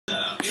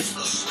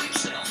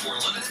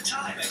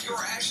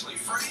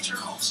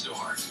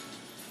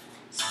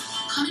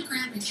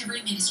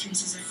Recovery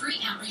Ministries is a free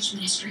outreach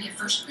ministry of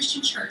First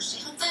Christian Church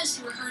to help those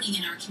who are hurting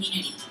in our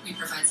community. We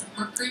provide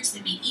support groups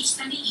that meet each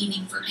Sunday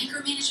evening for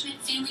anger management,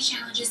 family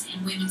challenges,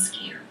 and women's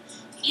care.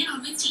 And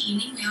on Wednesday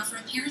evening, we offer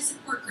a parent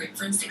support group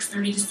from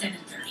 6:30 to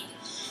 7:30.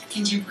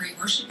 Contemporary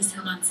worship is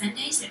held on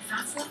Sundays at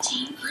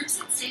 5:14, groups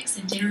at 6,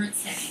 and dinner at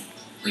 7.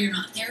 We are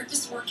not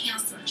therapists or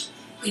counselors.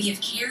 We give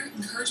care,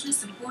 encouragement,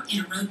 support,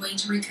 and a roadway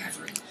to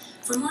recovery.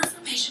 For more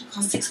information,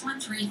 call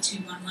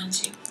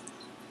 613-2112.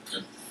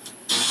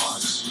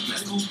 Fox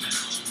Medical Now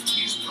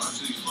is brought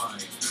to you by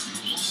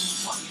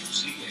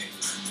YMCA.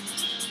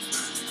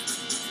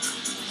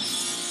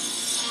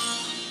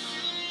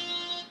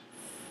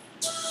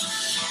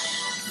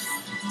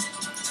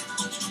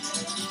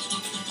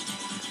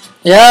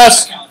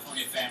 Yes. The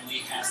California family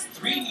has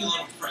 3 new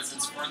little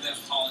presents for the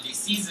holiday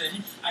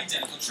season,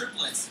 identical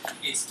triplets.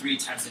 It's 3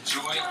 times the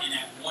joy, and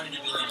at 1 in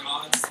a million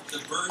odds, the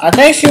bird... I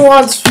think she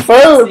wants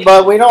food,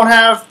 but we don't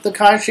have the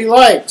kind she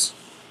likes.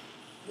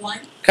 1,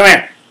 Come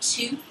here.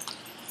 2,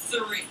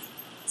 3.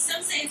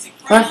 Some say it's a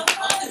crown,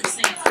 others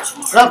say it's a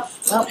charm. No,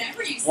 But no.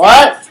 whatever you say,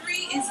 What? 3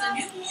 is a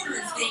new order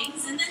of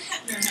things in the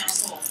Hefner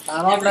household.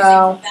 I don't Everything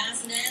know. from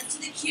bassinets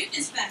to the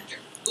cuteness factor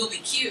will be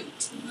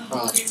cute.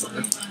 Oh. It's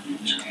going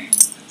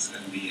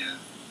to be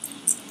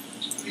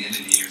the end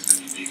of the year is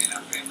going to be big in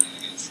our family, I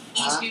guess.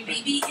 Each new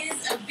baby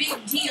is a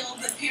big deal,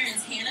 but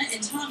parents Hannah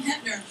and Tom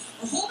Hefner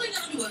are holding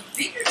on to a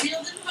bigger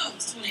deal than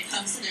most when it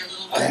comes to their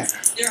little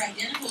ones. Their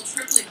identical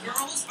triplet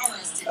girls are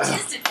a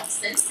statistical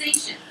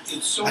sensation.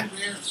 It's so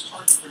rare, it's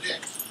hard to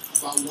predict.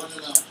 About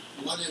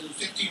 1 in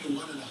 50 to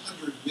 1 in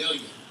 100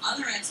 million.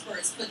 Other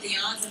experts put the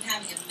odds of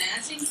having a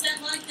matching set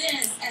like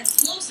this as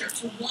closer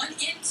to 1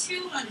 in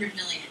 200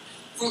 million.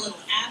 For little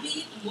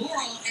Abby,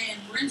 Laurel,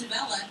 and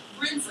Brindabella,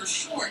 Bryn for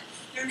short,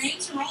 their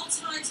names are all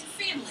tied to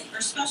family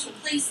or special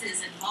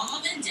places in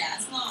mom and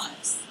dad's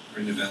lives.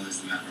 Brindabella is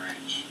the mountain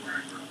range where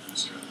I grew up in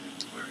Australia,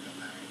 where I got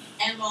married.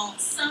 And while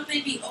some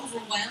may be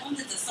overwhelmed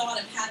at the thought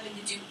of having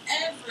to do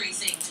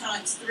everything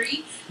times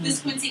 3,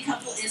 this Quincy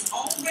couple is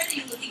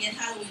already looking at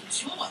how to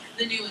enjoy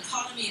the new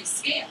economy of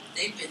scale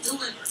they've been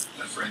delivered.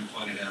 A friend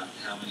pointed out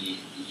how many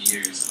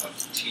years of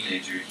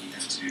teenager he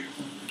had to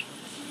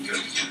go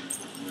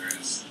through,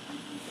 whereas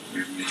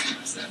we're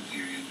minimized that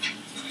period.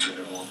 He's going to get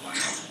it all by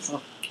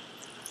himself.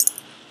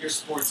 Your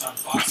sports on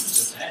Fox is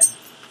just ahead.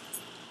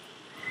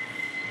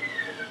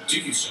 Do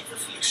you suffer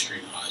from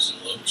extreme highs and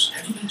lows?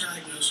 Have you been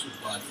diagnosed with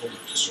bipolar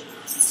disorder?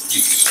 Do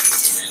you suffer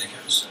from manic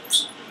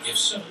episodes? If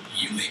so,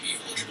 you may be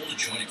eligible to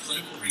join a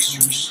clinical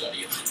research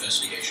study of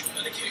investigational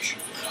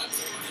medication for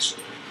bipolar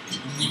disorder.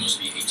 You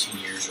must be 18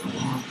 years or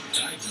older,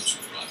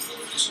 diagnosed with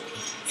bipolar disorder,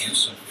 and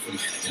suffer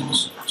from manic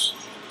episodes.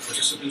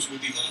 Participants will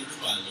be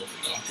monitored by a local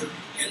doctor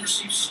and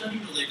receive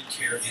study-related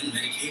care and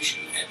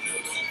medication at no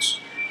cost.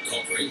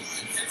 Call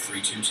Grayline at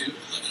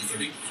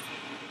 322-1131.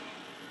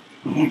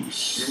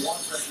 Your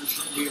water pressure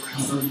should be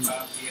around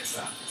 35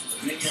 psi.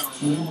 But many are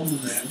vulnerable to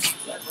that.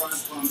 Let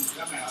Brian's plumbers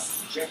come out,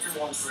 check your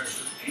water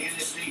pressure, and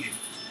if needed,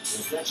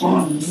 we'll set you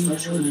on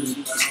pressure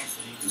reducing valves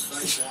so you can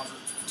save water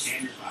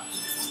and your pipes.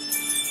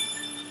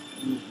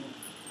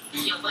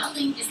 Your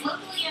Welding is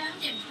locally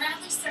owned and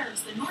proudly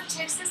serves the North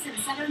Texas and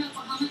Southern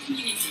Oklahoma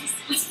communities.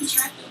 We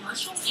construct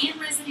commercial and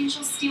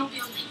residential steel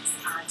buildings.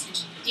 Our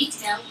attention to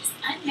detail is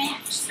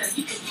unmatched, so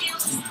you can feel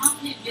as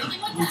confident building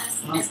with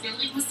us as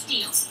building with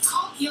steel.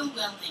 Call Your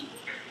Welding.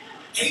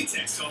 Hey,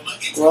 Texoma,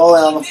 it's Roll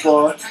it on the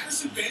floor.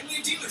 Patterson family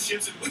of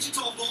dealerships in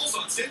Wichita Falls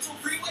on Central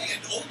Freeway and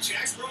Old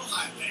Jacksboro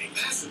Highway.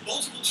 Massive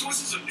multiple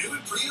choices of new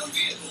and pre-owned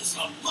vehicles,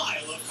 a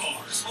mile of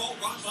cars, all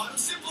rock bottom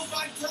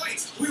simplified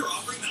price. We're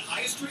offering the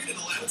highest rate and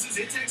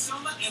allowances in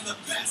Texoma and the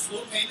best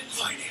low payment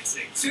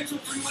financing. Central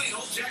Freeway and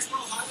Old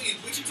Jacksboro Highway in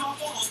Wichita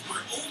Falls,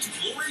 where old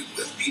glory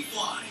will be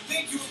flying.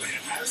 Make your way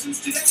to Patterson's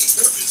today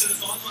or visit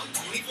us online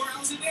 24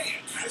 hours a day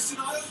at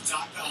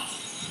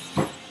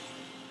PattersonAuto.com.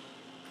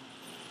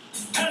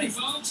 Howdy,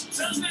 folks.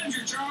 Sales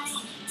Manager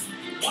Charles.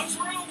 What's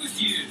wrong with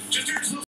you? Just here's